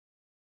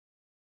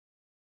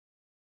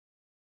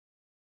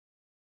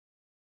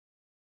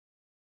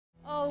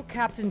Oh,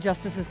 Captain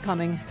Justice is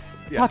coming.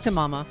 Yes. Talk to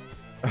Mama.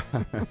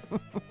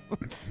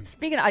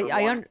 Speaking, I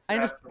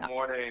understand. Good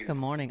morning. Good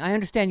morning. I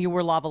understand you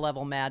were lava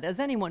level mad, as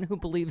anyone who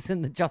believes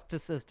in the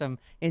justice system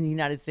in the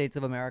United States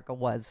of America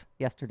was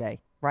yesterday,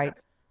 right?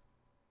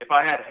 If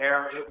I had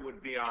hair, it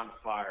would be on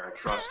fire.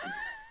 Trust me.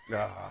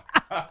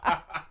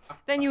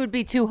 Then you would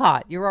be too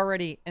hot. You're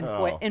already in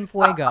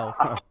fuego.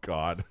 Oh,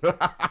 God.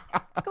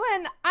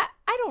 Glenn,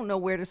 I don't know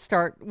where to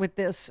start with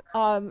this.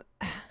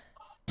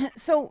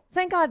 So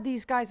thank God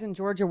these guys in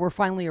Georgia were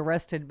finally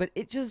arrested, but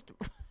it just,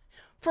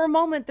 for a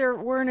moment there,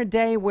 we're in a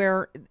day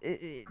where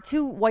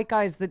two white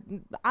guys that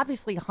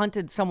obviously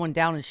hunted someone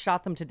down and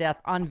shot them to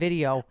death on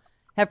video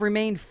have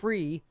remained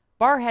free.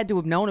 Barr had to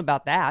have known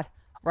about that,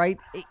 right?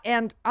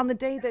 And on the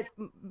day that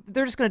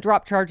they're just going to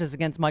drop charges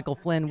against Michael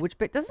Flynn, which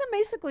doesn't it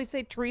basically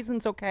say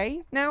treason's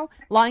okay now?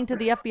 Lying to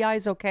the FBI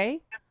is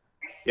okay?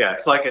 Yeah,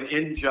 it's like an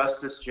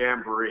injustice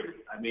jamboree.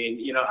 I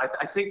mean,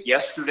 I think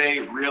yesterday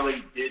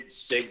really did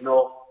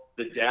signal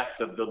the death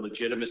of the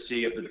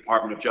legitimacy of the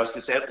Department of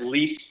Justice, at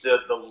least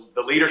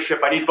the leadership.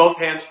 I need both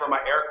hands for my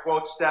air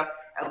quotes, Steph,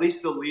 at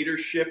least the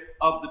leadership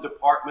of the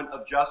Department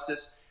of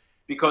Justice.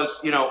 Because,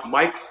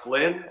 Mike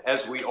Flynn,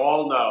 as we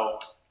all know,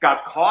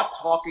 got caught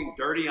talking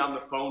dirty on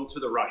the phone to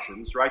the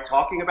Russians, right?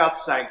 Talking about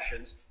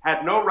sanctions,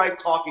 had no right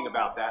talking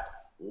about that,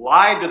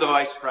 lied to the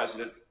vice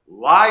president,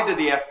 lied to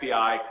the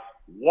FBI,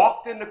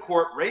 walked into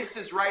court, raised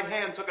his right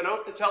hand, took an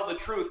oath to tell the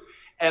truth,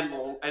 and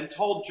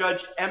told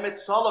Judge Emmett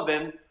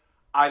Sullivan,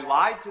 I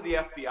lied to the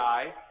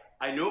FBI.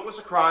 I knew it was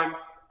a crime.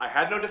 I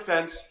had no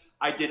defense.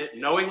 I did it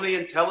knowingly,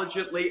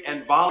 intelligently,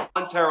 and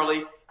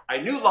voluntarily. I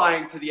knew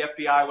lying to the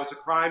FBI was a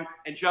crime.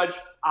 And Judge,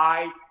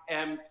 I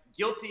am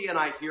guilty, and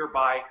I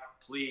hereby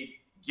plead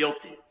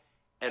guilty.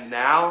 And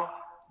now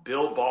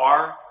Bill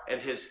Barr and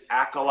his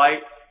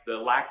acolyte, the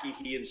lackey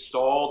he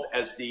installed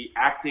as the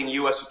acting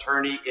U.S.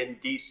 attorney in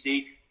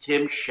D.C.,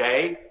 Tim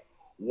Shea,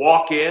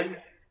 walk in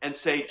and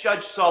say,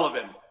 Judge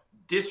Sullivan,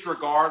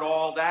 disregard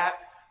all that.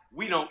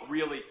 We don't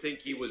really think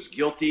he was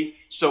guilty,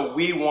 so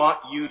we want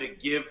you to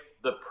give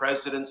the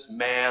president's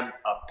man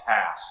a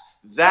pass.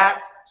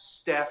 That,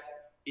 Steph,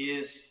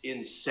 is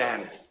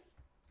insanity.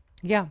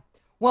 Yeah.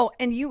 Well,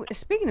 and you,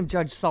 speaking of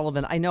Judge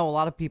Sullivan, I know a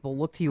lot of people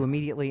look to you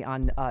immediately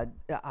on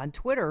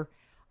Twitter.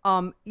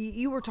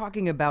 You were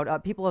talking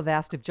about people have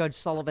asked if Judge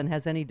Sullivan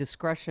has any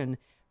discretion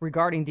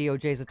regarding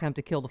DOJ's attempt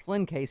to kill the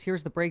Flynn case.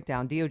 Here's the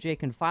breakdown. DOJ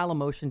can file a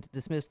motion to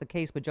dismiss the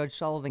case, but Judge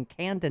Sullivan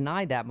can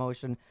deny that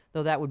motion,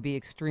 though that would be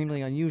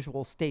extremely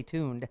unusual. Stay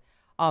tuned.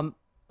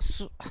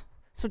 So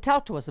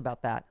talk to us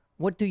about that.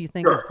 What do you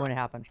think is going to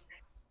happen?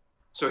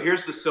 So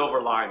here's the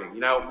silver lining.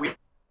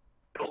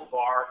 Bill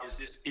Barr is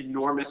this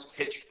enormous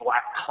pitch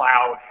black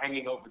cloud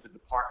hanging over the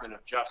Department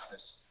of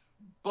Justice.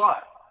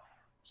 But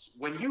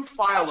when you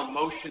file a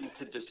motion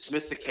to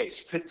dismiss a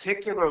case,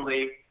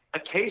 particularly a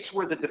case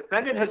where the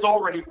defendant has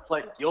already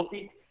pled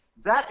guilty,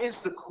 that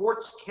is the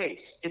court's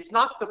case. It's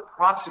not the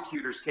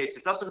prosecutor's case.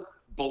 It doesn't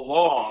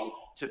belong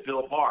to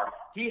Bill Barr.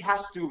 He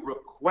has to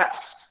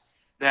request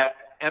that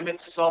Emmett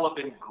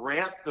Sullivan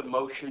grant the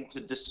motion to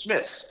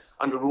dismiss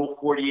under Rule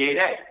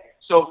 48A.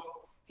 So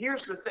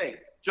here's the thing.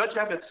 Judge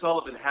Emmett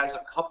Sullivan has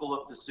a couple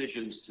of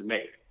decisions to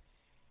make.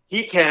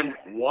 He can,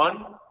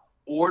 one,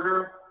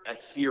 order a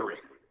hearing.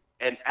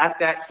 And at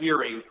that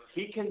hearing,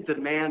 he can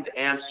demand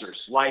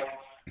answers like,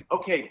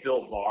 okay,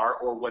 Bill Barr,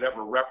 or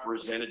whatever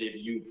representative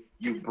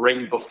you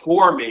bring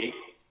before me,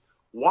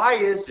 why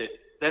is it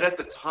that at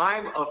the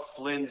time of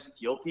Flynn's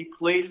guilty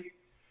plea,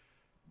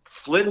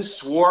 Flynn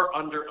swore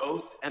under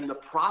oath and the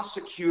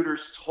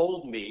prosecutors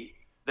told me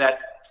that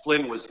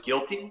Flynn was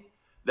guilty,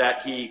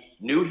 that he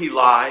knew he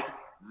lied,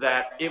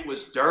 that it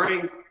was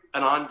during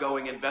an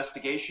ongoing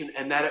investigation,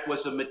 and that it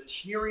was a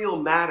material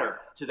matter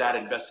to that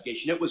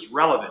investigation. It was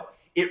relevant.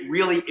 It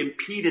really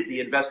impeded the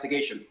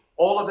investigation.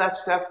 All of that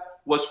stuff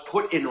was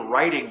put in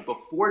writing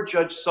before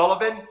Judge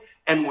Sullivan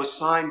and was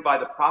signed by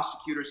the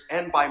prosecutors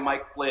and by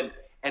Mike Flynn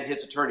and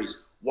his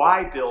attorneys.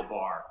 Why, Bill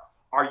Barr,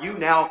 are you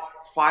now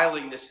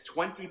filing this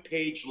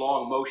 20-page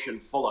long motion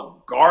full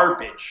of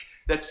garbage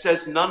that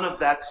says none of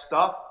that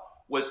stuff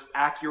was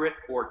accurate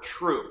or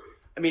true?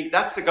 I mean,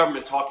 that's the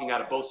government talking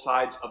out of both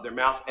sides of their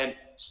mouth. And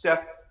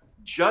Steph,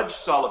 Judge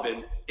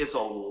Sullivan is a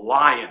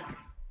lion,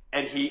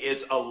 and he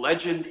is a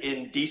legend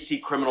in D.C.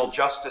 criminal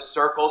justice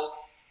circles.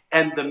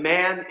 And the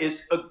man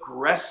is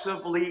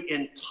aggressively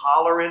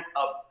intolerant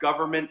of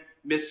government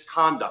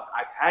misconduct.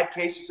 I've had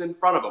cases in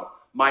front of him.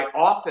 My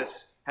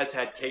office has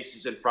had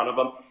cases in front of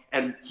him,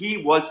 and he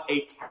was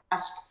a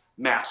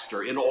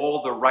taskmaster in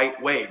all the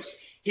right ways.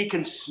 He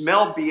can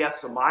smell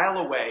BS a mile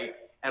away,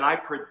 and I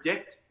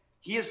predict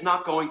he is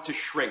not going to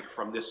shrink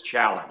from this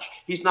challenge.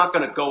 He's not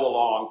going to go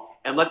along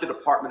and let the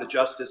Department of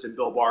Justice and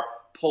Bill Barr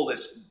pull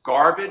this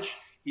garbage.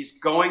 He's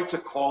going to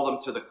call them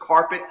to the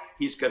carpet.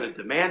 He's going to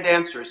demand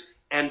answers.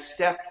 And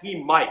Steph,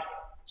 he might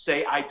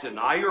say, I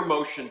deny your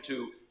motion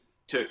to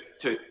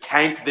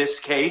tank this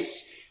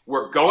case.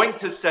 We're going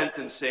to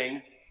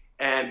sentencing.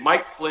 And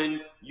Mike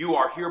Flynn, you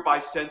are hereby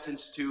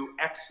sentenced to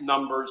X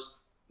number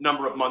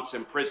of months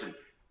in prison.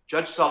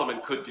 Judge Sullivan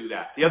could do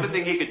that. The other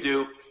thing he could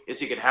do is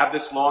he could have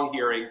this long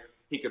hearing.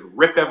 He could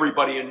rip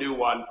everybody a new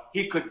one.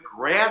 He could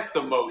grant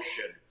the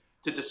motion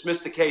to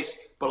dismiss the case,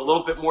 but a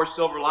little bit more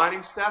silver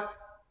lining, Steph.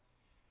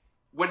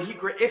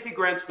 If he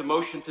grants the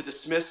motion to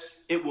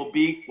dismiss, it will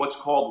be what's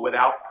called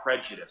without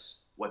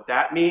prejudice. What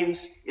that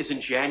means is in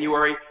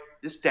January,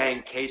 this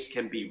dang case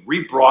can be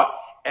rebrought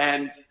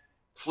and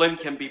Flynn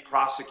can be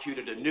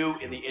prosecuted anew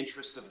in the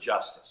interest of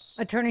justice.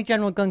 Attorney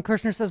General Glen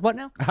Kirschner says what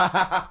now?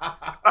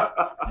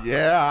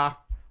 Yeah.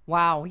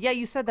 Wow. Yeah,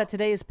 you said that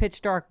today is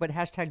pitch dark, but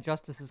hashtag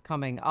justice is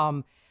coming.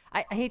 I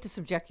hate to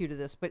subject you to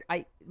this, but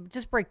I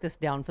just break this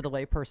down for the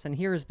layperson.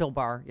 Here is Bill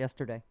Barr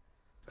yesterday.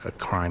 A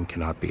crime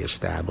cannot be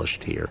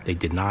established here. They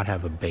did not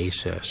have a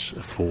basis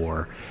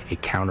for a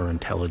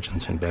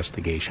counterintelligence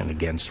investigation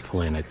against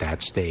Flynn at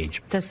that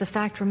stage. Does the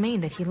fact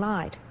remain that he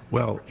lied?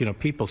 Well,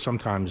 people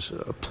sometimes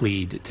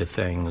plead to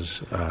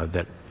things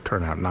that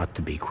turn out not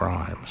to be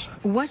crimes.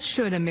 What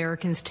should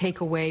Americans take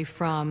away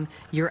from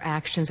your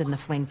actions in the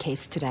Flynn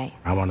case today?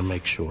 I want to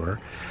make sure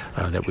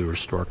that we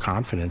restore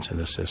confidence in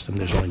the system.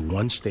 There's only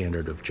one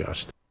standard of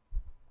justice.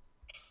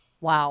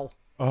 Wow.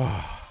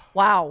 Oh.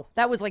 Wow.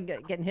 That was like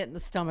getting hit in the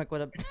stomach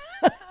with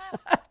a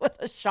with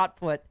a shot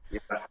put. Yeah.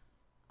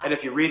 And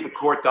if you read the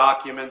court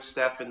documents,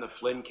 Steph, in the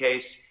Flynn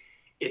case,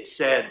 it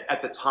said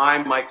at the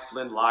time Mike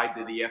Flynn lied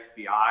to the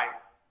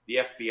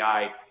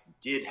FBI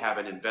did have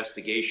an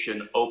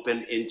investigation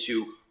open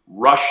into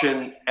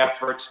Russian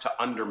efforts to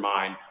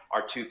undermine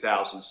our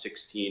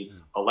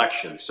 2016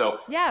 election. So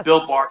yes.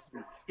 Bill Barr,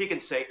 he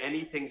can say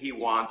anything he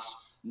wants.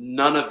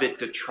 None of it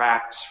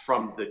detracts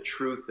from the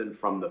truth and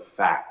from the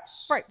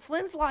facts. Right.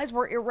 Flynn's lies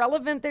were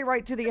irrelevant. They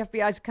write to the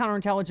FBI's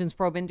counterintelligence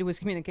probe into his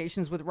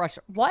communications with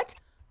Russia. What?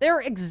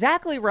 They're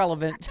exactly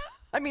relevant.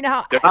 I mean,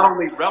 how? They're not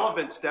only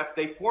relevant, Steph,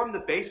 they form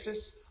the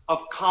basis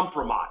of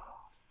compromise.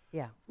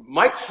 Yeah.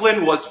 Mike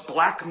Flynn was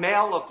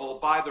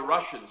blackmailable by the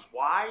Russians.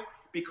 Why?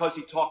 Because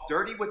he talked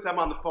dirty with them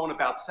on the phone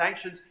about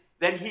sanctions.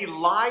 Then he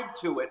lied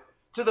about it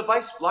to the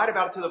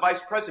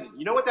vice president.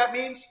 You know what that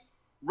means?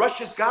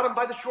 Russia's got him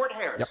by the short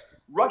hairs. Yep.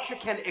 Russia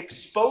can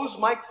expose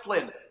Mike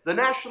Flynn, the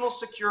national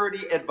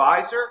security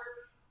advisor,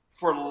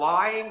 for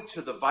lying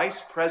to the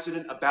vice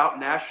president about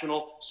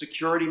national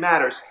security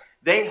matters.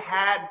 They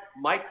had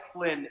Mike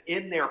Flynn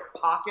in their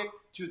pocket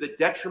to the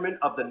detriment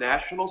of the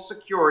national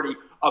security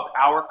of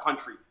our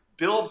country.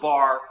 Bill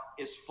Barr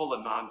is full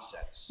of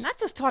nonsense. Not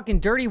just talking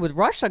dirty with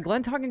Russia,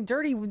 Glenn, talking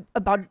dirty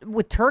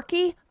with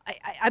Turkey.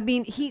 I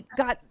mean, he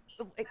got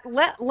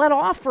let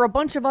off for a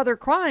bunch of other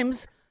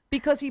crimes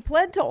because he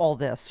pled to all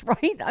this,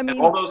 right? I mean,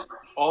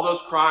 all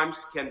those crimes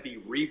can be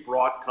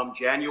rebrought come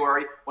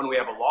January when we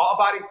have a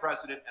law-abiding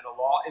president and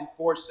a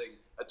law-enforcing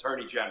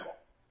attorney general.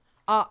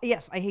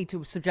 Yes, I hate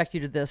to subject you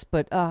to this,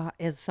 but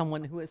as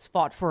someone who has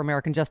fought for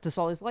American justice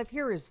all his life,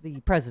 here is the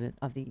president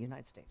of the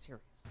United States. Here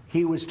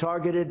he was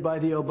targeted by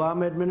the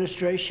Obama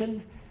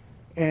administration,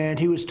 and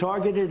he was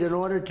targeted in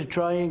order to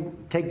try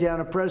and take down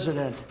a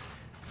president.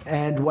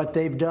 And what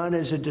they've done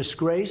is a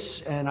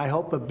disgrace, and I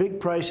hope a big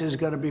price is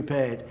going to be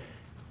paid.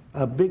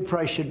 A big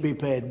price should be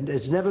paid.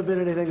 There's never been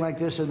anything like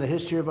this in the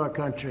history of our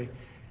country.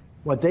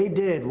 What they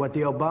did, what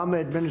the Obama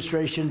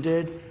administration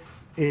did,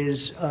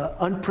 is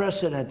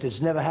unprecedented. It's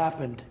never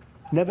happened.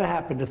 Never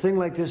happened. A thing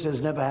like this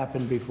has never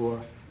happened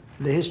before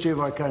in the history of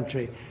our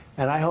country.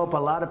 And I hope a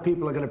lot of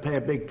people are going to pay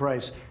a big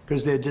price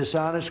because they're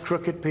dishonest,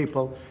 crooked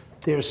people.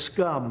 They're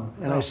scum,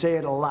 and I say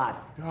it a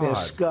lot. God. They're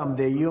scum.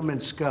 They're human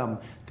scum.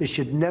 This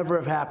should never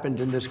have happened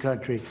in this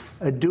country.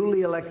 A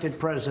duly elected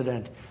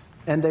president.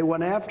 And they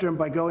went after him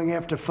by going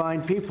after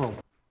fine people.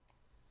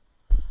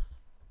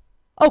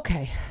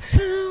 Okay.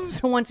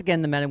 So once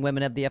again, the men and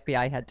women of the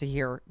FBI had to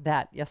hear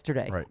that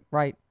yesterday.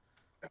 Right.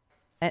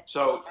 And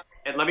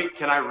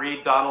can I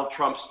read Donald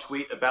Trump's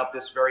tweet about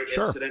this very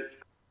Sure. incident?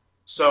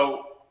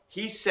 So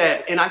he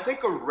said, in I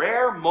think a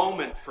rare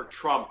moment for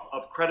Trump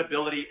of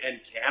credibility and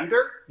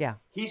candor, Yeah.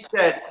 he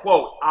said,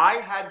 quote, "I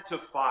had to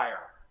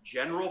fire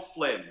General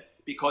Flynn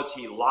because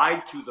he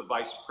lied to the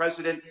vice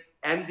president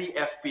and the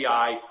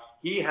FBI.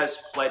 He has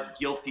pled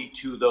guilty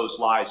to those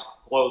lies,"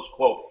 close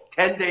quote.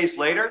 10 days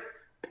later,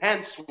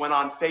 Pence went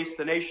on Face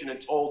the Nation and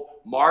told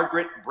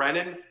Margaret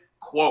Brennan,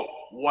 quote,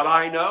 "What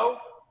I know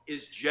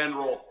is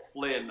General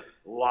Flynn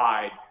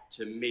lied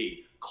to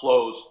me,"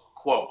 close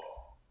quote.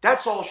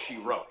 That's all she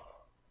wrote.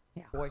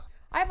 Yeah, boy.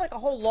 I have like a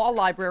whole law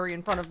library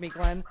in front of me,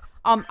 Glenn.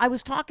 I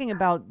was talking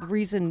about the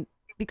reason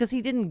because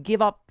he didn't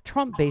give up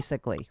Trump,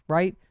 basically,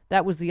 right?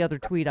 That was the other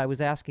tweet I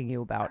was asking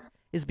you about,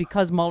 is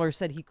because Mueller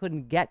said he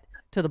couldn't get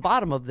to the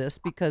bottom of this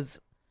because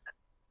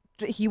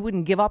he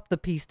wouldn't give up the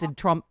piece. Did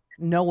Trump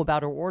know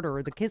about or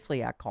order the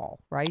Kislyak call,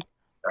 right?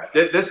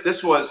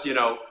 This was,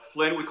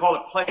 Flynn, we call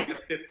it playing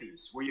the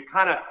 50s, where you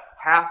kind of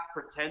half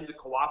pretend to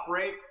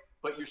cooperate,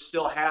 but you're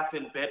still half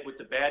in bed with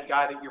the bad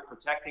guy that you're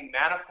protecting.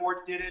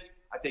 Manafort did it.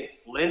 I think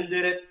Flynn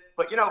did it.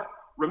 But,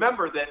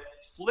 remember that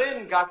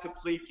Flynn got to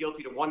plead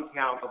guilty to one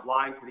count of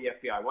lying to the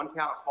FBI, one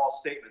count of false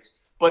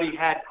statements. But he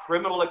had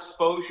criminal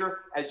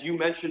exposure, as you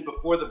mentioned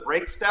before the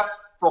break, Steph,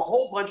 for a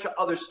whole bunch of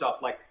other stuff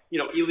like,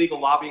 illegal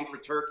lobbying for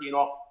Turkey and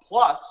all.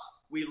 Plus,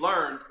 we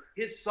learned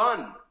his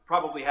son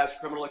probably has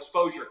criminal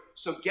exposure.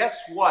 So guess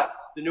what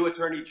the new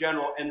Attorney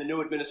General and the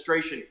new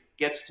administration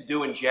gets to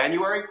do in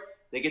January?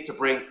 They get to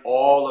bring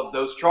all of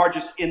those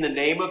charges in the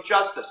name of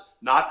justice,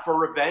 not for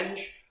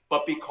revenge,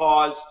 but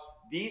because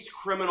these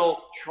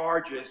criminal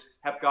charges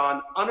have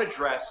gone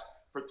unaddressed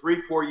for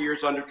 3-4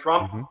 years under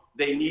Trump.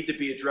 They need to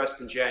be addressed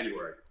in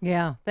January.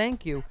 Yeah,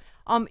 thank you.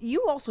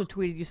 You also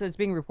tweeted, you said it's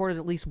being reported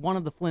at least one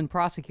of the Flynn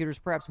prosecutors,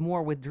 perhaps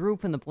more, withdrew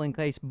from the Flynn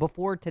case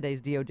before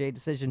today's DOJ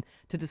decision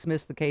to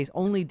dismiss the case.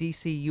 Only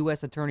D.C.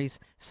 U.S. attorneys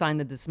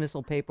signed the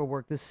dismissal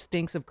paperwork. This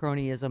stinks of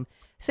cronyism.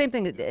 Same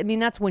thing. I mean,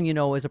 that's when you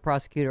know as a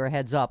prosecutor a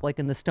heads up, like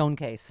in the Stone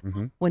case,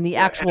 when the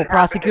actual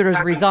prosecutors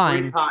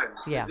resign. 3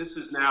 times. Yeah. This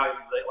is now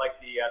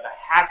like the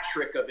hat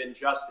trick of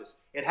injustice.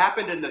 It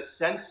happened in the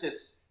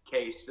census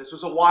case. This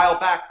was a while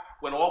back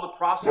when all the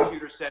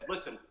prosecutors said,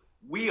 listen,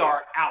 we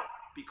are out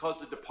because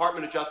the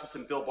Department of Justice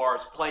and Bill Barr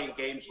is playing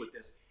games with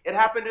this. It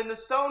happened in the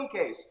Stone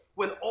case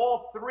when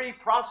all 3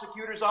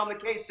 prosecutors on the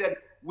case said,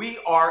 we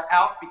are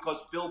out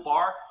because Bill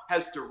Barr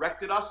has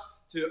directed us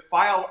to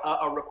file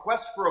a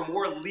request for a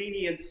more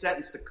lenient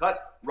sentence to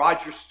cut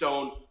Roger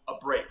Stone a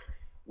break.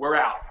 We're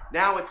out.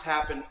 Now it's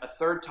happened a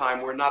 3rd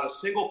time where not a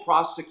single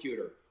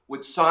prosecutor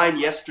would sign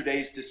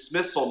yesterday's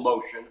dismissal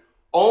motion,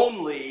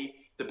 only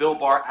the Bill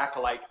Barr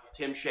acolyte,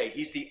 Tim Shea.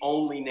 He's the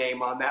only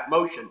name on that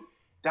motion.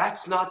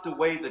 That's not the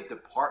way the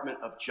Department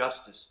of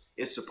Justice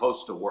is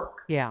supposed to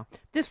work. Yeah,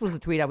 this was the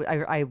tweet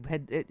I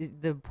had.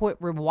 The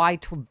point where why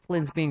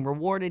Flynn's being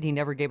rewarded. He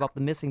never gave up the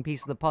missing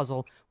piece of the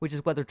puzzle, which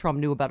is whether Trump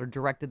knew about or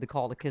directed the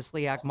call to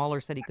Kislyak. Mueller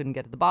said he couldn't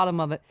get to the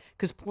bottom of it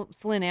because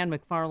Flynn and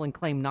McFarland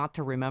claim not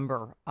to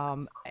remember.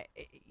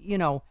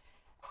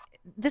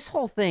 This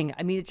whole thing.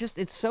 I mean,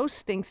 it so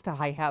stinks to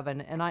high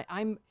heaven.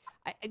 And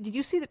did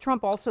you see that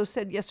Trump also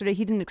said yesterday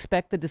he didn't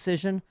expect the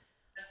decision?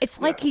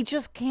 It's like he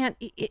just can't.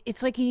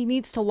 It's like he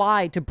needs to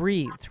lie to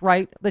breathe,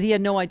 right? That he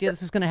had no idea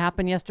this was going to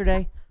happen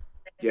yesterday.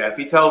 Yeah, if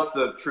he tells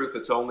the truth,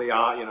 it's only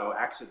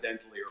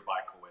accidentally or by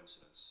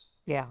coincidence.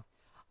 Yeah.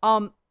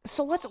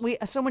 So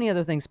so many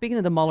other things. Speaking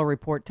of the Mueller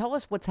report, tell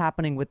us what's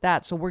happening with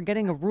that. So we're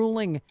getting a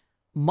ruling.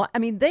 I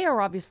mean, they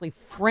are obviously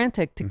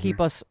frantic to keep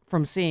us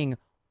from seeing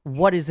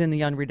what is in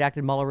the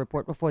unredacted Mueller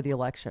report before the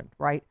election,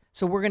 right?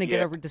 So we're going to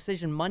get a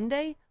decision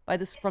Monday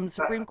from the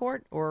Supreme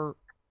Court, or.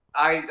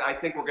 I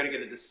think we're going to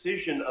get a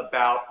decision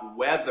about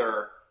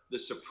whether the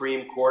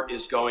Supreme Court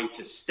is going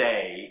to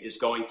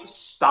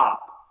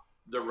stop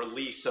the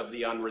release of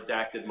the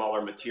unredacted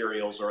Mueller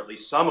materials, or at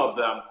least some of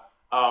them,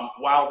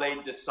 while they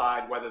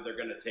decide whether they're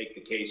going to take the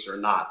case or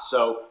not.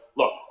 So,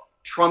 look,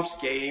 Trump's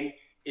game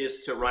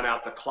is to run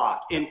out the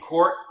clock. In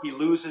court, he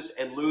loses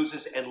and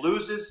loses and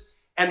loses,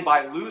 and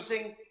by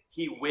losing,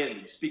 he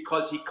wins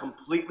because he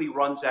completely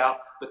runs out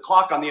the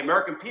clock on the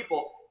American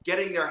people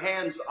getting their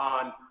hands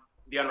on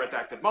the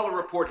unredacted Mueller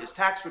report, his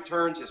tax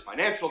returns, his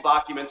financial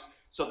documents.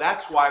 So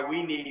that's why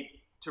we need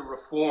to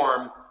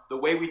reform the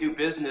way we do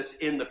business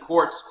in the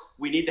courts.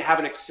 We need to have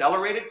an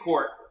accelerated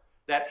court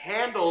that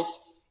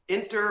handles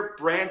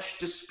inter-branch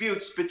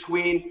disputes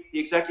between the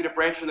executive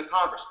branch and the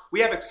Congress.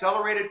 We have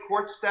accelerated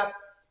courts, Steph,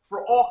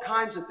 for all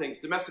kinds of things,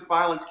 domestic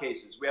violence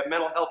cases. We have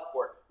mental health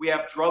court. We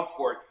have drug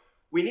court.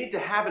 We need to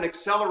have an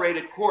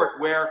accelerated court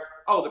where,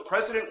 the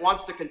president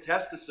wants to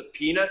contest a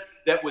subpoena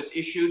that was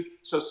issued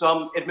so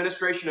some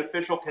administration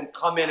official can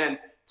come in and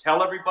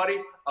tell everybody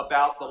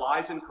about the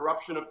lies and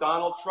corruption of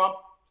Donald Trump.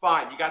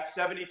 Fine, you got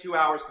 72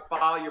 hours to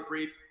file your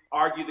brief,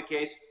 argue the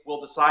case, we'll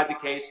decide the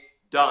case,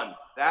 done.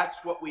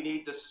 That's what we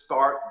need to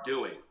start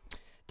doing.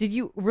 Did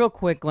you, real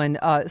quick, Glenn,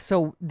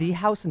 so the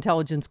House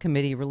Intelligence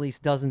Committee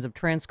released dozens of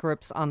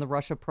transcripts on the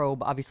Russia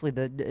probe, obviously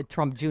the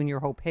Trump Jr.,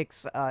 Hope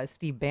Hicks,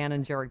 Steve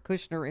Bannon, Jared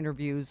Kushner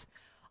interviews.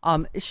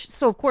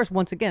 So, of course,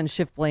 once again,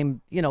 Schiff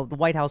blamed, the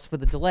White House for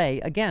the delay.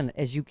 Again,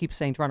 as you keep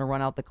saying, trying to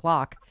run out the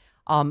clock.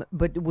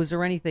 But was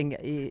there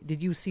anything, did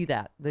you see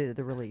that, the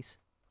release?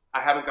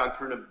 I haven't gone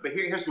through it, but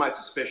here's my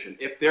suspicion.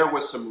 If there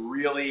was some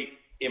really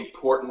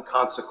important,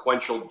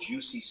 consequential,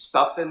 juicy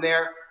stuff in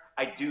there,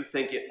 I do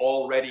think it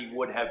already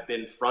would have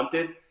been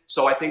fronted.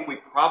 So I think we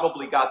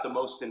probably got the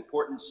most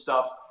important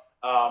stuff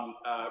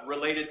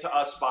related to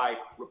us by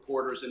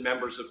reporters and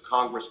members of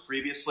Congress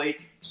previously.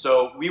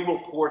 So we will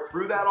pour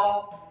through that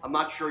all. I'm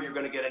not sure you're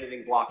going to get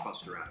anything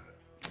blockbuster out of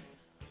it.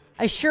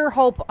 I sure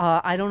hope,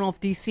 I don't know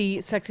if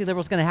D.C. Sexy Liberal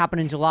is going to happen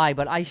in July,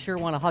 but I sure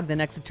want to hug the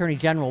next Attorney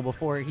General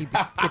before he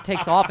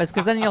takes office,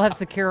 because then you'll have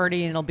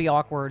security and it'll be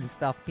awkward and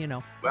stuff,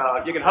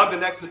 Well, you can hug the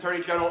next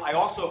Attorney General. I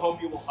also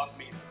hope you will hug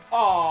me.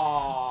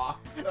 Aww.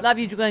 Love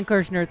you, Glen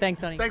Kirschner.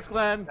 Thanks, honey. Thanks,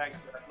 Glenn. Thanks.